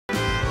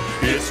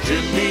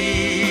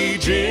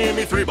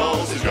Jimmy three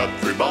balls, he's got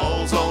 3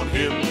 balls on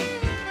him.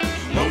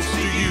 Most of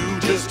you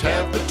just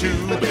have the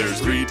 2, but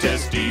there's 3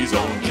 testes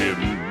on Jim.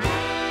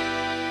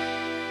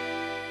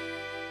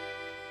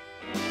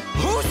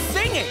 Who's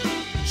singing?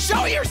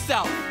 Show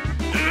yourself!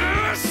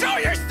 Show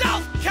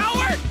yourself,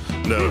 coward!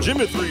 Now,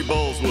 Jimmy Three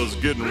Balls was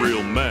getting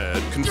real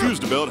mad,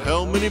 confused about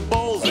how many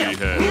balls he had.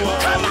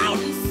 Come out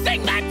and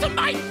sing that to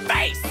my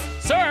face!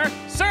 Sir!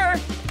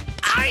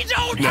 I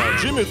don't Now,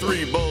 Jimmy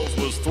Three Balls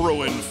was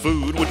throwing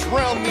food, which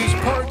round these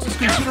parts is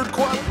considered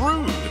quite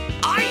rude.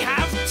 I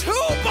have 2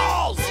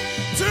 balls!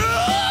 2!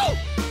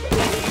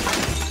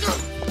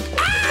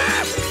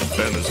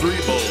 And this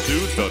 3-ball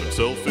dude found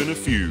himself in a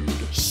feud.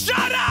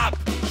 Shut up!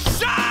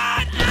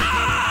 Shut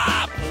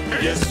up!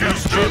 Yes,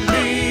 he's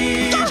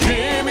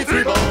Jimmy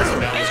Three Balls,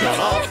 and now he's gone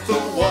off the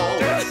wall.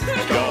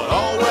 Got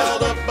all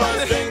riled up by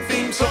his dang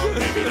theme song.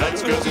 Maybe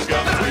that's because he's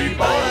got 3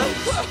 balls.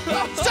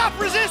 Stop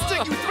resisting,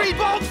 you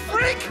 3-balled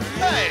freak!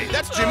 Hey,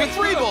 that's Jimmy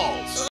Three Balls.